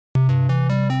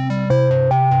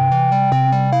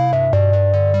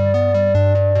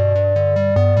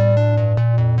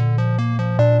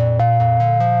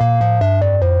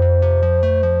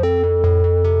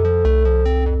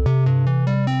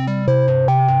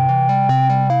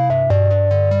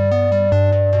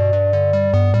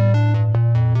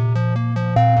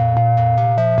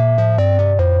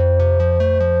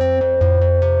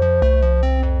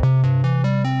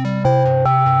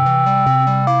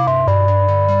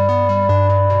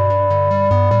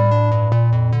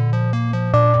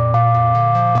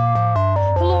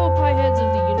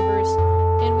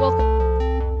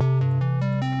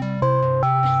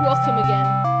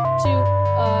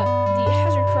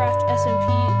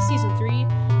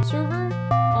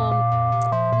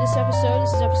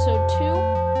episode 2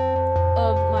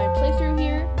 of my playthrough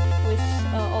here with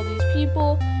all these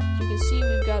people. As you can see,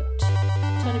 we've got a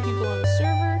ton of people on the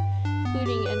server,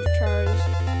 including Enderchars.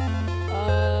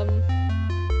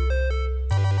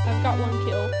 I've got 1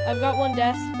 kill. I've got 1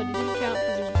 death, but it didn't count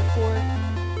because it was before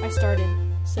I started.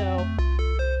 So,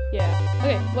 yeah.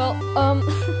 Okay, well,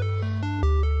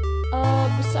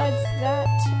 besides that,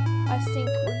 I think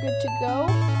we're good to go.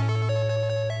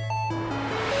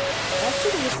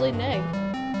 Actually, just laid an egg.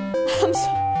 I'm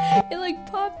sorry. It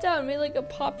like popped out and made like a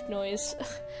popped noise.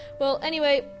 Well,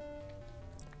 anyway,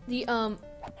 the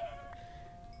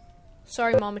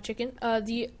sorry, Mama Chicken.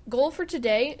 The goal for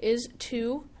today is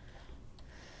to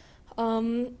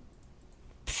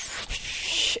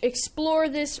explore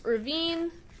this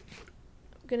ravine.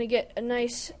 I'm gonna get a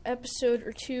nice episode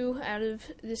or 2 out of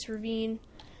this ravine,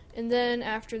 and then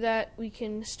after that we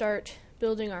can start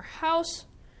building our house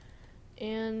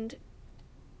and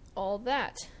all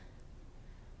that,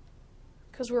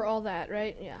 because we're all that,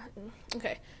 right? Yeah.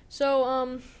 Okay, so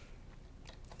I'm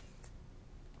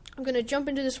gonna jump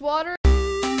into this water.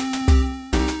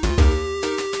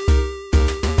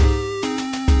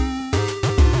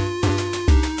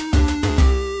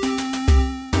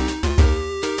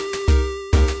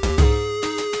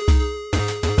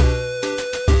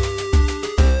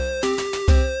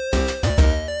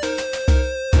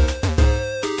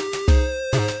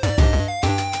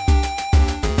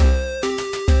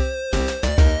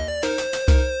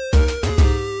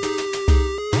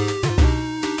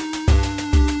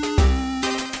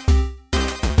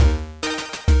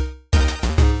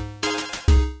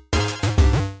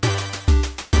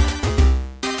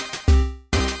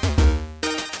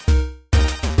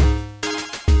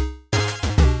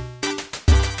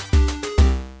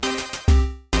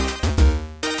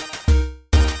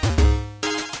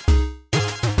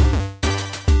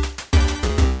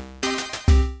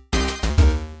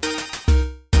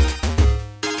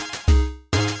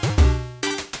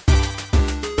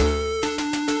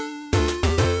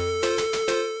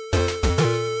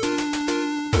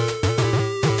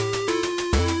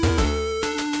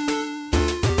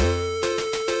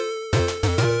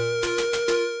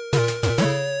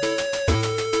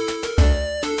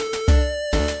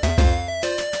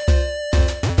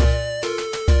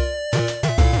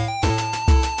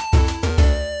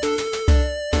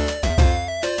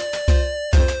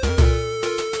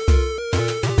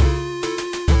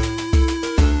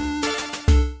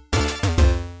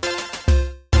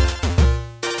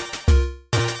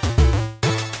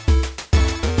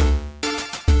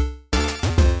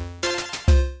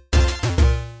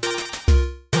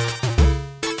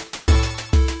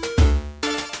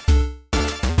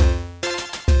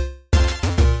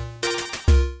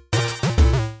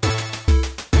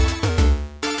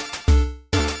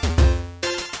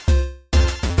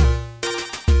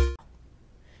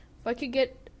 If I could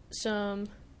get some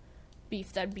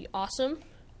beef, that'd be awesome.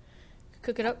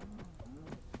 Cook it up.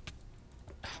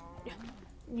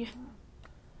 Yeah.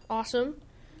 Awesome.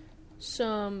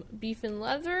 Some beef and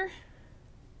leather.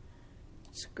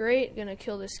 It's great. Gonna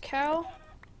kill this cow.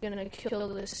 Gonna kill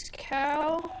this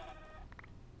cow.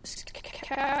 This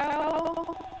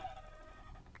cow.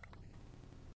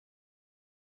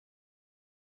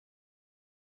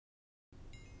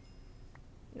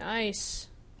 Nice.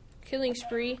 Killing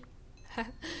spree.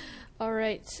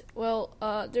 Alright, well,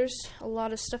 there's a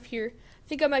lot of stuff here. I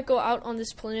think I might go out on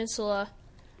this peninsula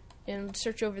and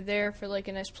search over there for like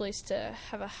a nice place to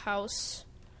have a house.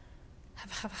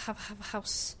 Have a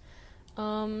house.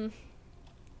 I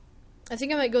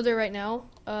think I might go there right now.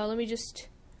 Let me just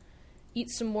eat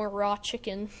some more raw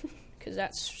chicken, because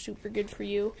that's super good for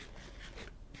you.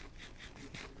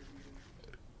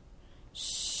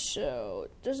 So,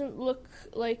 it doesn't look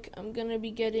like I'm gonna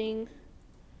be getting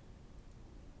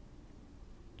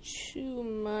too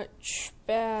much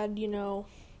bad, you know,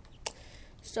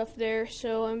 stuff there.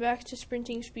 So I'm back to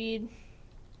sprinting speed.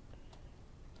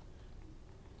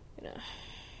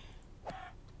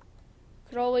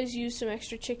 Could always use some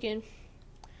extra chicken.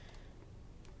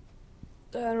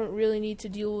 I don't really need to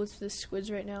deal with the squids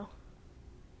right now.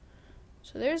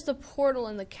 So there's the portal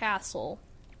and the castle.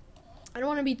 I don't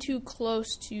want to be too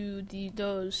close to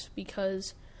those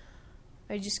because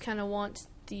I just kind of want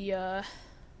the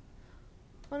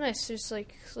oh nice, there's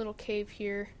like a little cave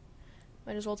here.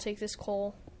 Might as well take this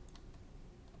coal.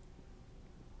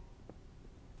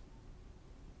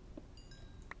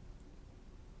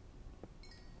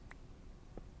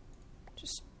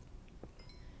 Just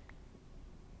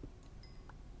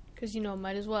because, you know,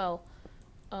 might as well.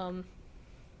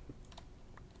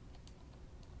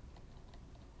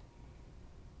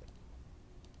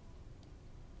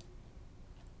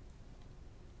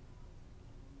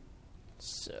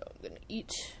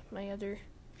 eat my other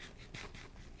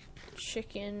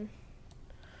chicken.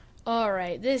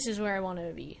 Alright, this is where I want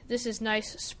to be. This is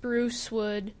nice spruce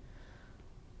wood.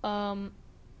 Oh,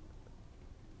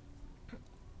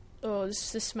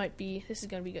 this is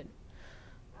gonna be good.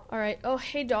 Alright, oh,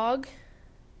 hey dog.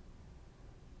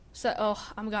 What's that?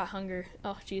 Oh, I'm got hunger.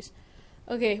 Oh, jeez.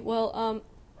 Okay, well,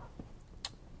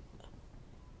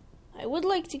 I would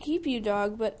like to keep you,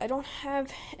 dog, but I don't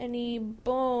have any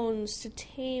bones to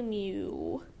tame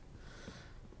you.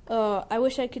 I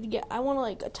wish I could I want,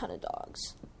 like, a ton of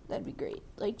dogs. That'd be great.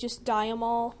 Like, just dye them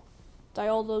all. Dye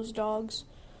all those dogs.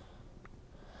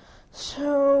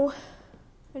 So,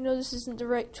 I know this isn't the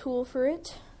right tool for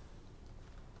it.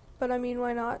 But, I mean,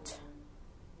 why not?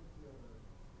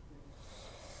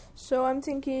 So, I'm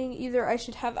thinking either I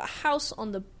should have a house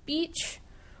on the beach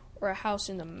or a house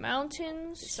in the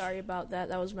mountains. Sorry about that.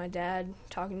 That was my dad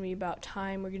talking to me about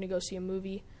time. We're going to go see a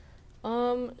movie.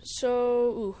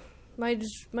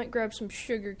 Might grab some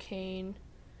sugar cane.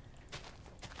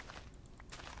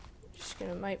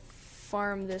 Might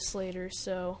farm this later,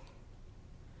 so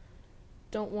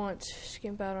don't want to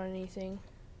skimp out on anything.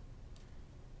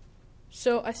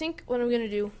 So I think what I'm gonna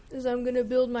do is I'm gonna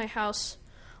build my house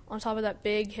on top of that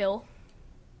big hill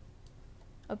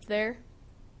up there,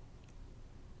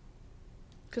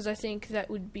 because I think that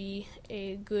would be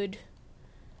a good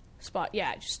spot.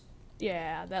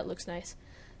 Yeah, that looks nice.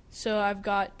 So I've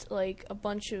got like a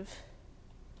bunch of.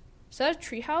 Is that a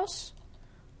tree house?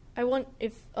 I don't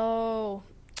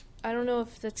know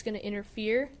if that's going to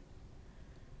interfere.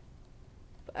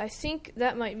 But I think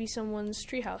that might be someone's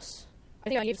treehouse. I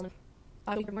think I gave someone.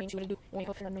 I think I'm going to do one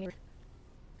hope for them later.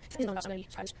 I think I'm going to be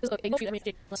surprised. Look, a tree that made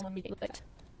it unless someone made it look like that.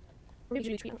 Or maybe you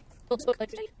do a tree. Well, it's look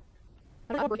like today.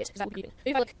 I don't know how to break it, because that would be even.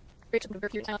 Maybe if I look, break something over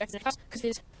here and I look at the house, because it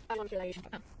is. I don't want to hear that issue.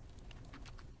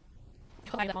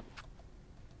 I'll that on.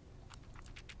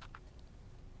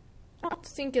 I don't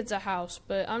think it's a house,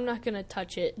 but I'm not going to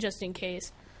touch it just in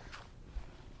case.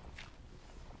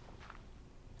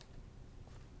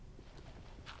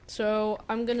 So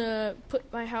I'm going to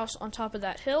put my house on top of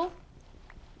that hill,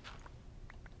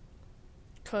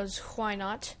 because why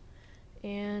not?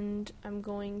 And I'm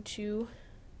going to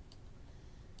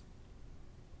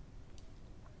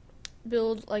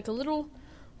build like a little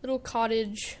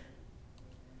cottage.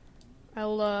 It's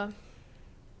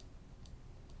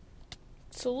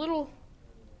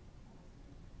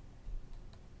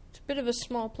a bit of a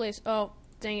small place. Oh,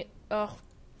 dang it. Oh,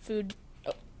 food.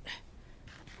 Oh.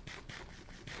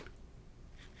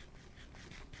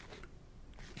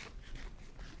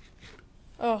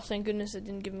 Oh, thank goodness it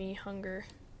didn't give me hunger.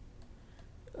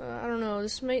 I don't know.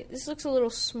 This looks a little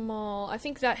small. I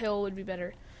think that hill would be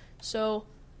better. So,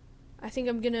 I think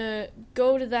I'm gonna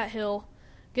go to that hill,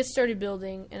 get started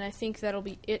building, and I think that'll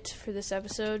be it for this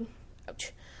episode.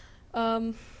 Ouch.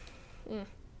 Any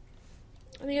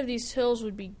of these hills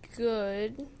would be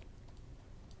good.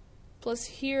 Plus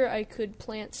here I could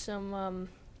plant some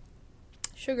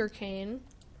sugar cane.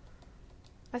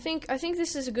 I think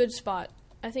this is a good spot.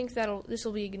 I think this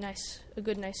will be a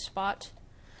good nice spot.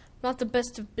 Not the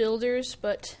best of builders,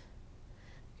 but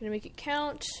I'm gonna make it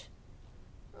count.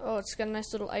 Oh, it's got a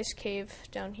nice little ice cave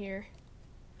down here.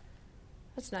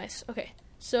 That's nice. Okay,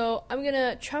 so I'm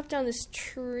gonna chop down this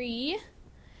tree.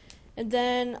 And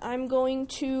then I'm going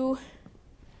to,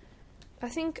 I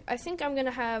think I'm going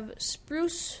to have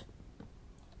spruce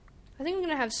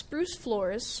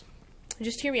floors.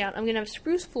 Just hear me out. I'm going to have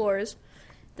spruce floors,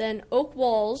 then oak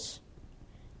walls.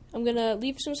 I'm going to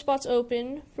leave some spots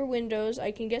open for windows.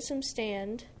 I can get some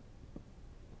stand.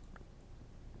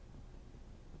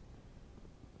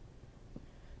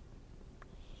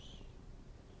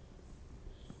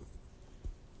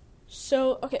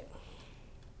 So, okay.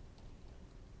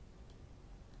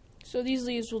 So these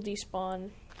leaves will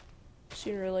despawn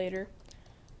sooner or later.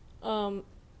 Okay,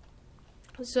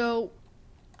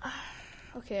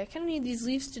 I kind of need these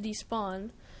leaves to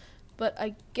despawn, but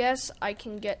I guess I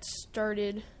can get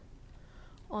started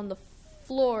on the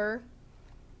floor.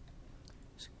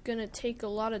 It's gonna take a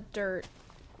lot of dirt.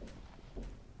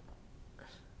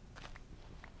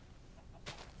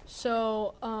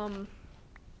 So I'm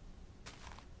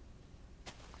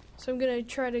gonna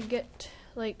try to get,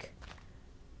 like,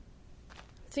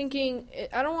 thinking,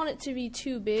 I don't want it to be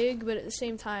too big, but at the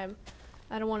same time,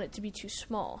 I don't want it to be too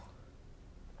small.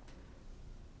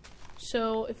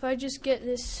 So if I just get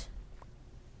this,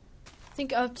 I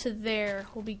think up to there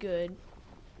will be good.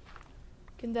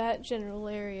 In that general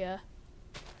area,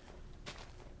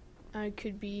 I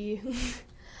could be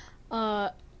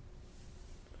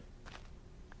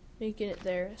making it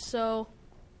there. So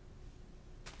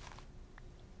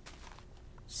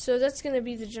So that's going to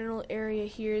be the general area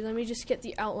here. Let me just get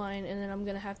the outline, and then I'm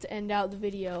going to have to end out the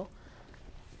video.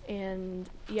 And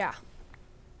yeah.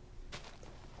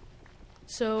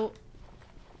 So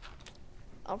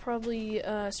I'll probably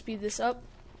speed this up.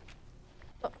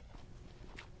 Oh.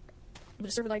 But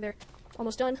a server lag there.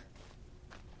 Almost done.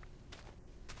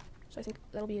 So I think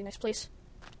that'll be a nice place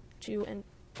to end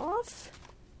off.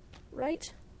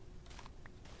 Right?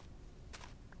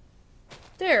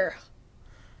 There.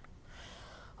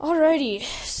 Alrighty,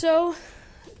 so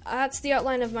that's the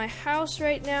outline of my house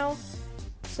right now.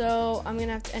 So I'm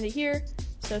gonna have to end it here.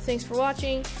 So thanks for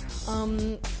watching.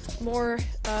 More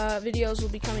videos will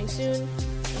be coming soon,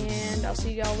 and I'll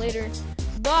see y'all later.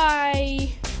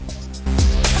 Bye!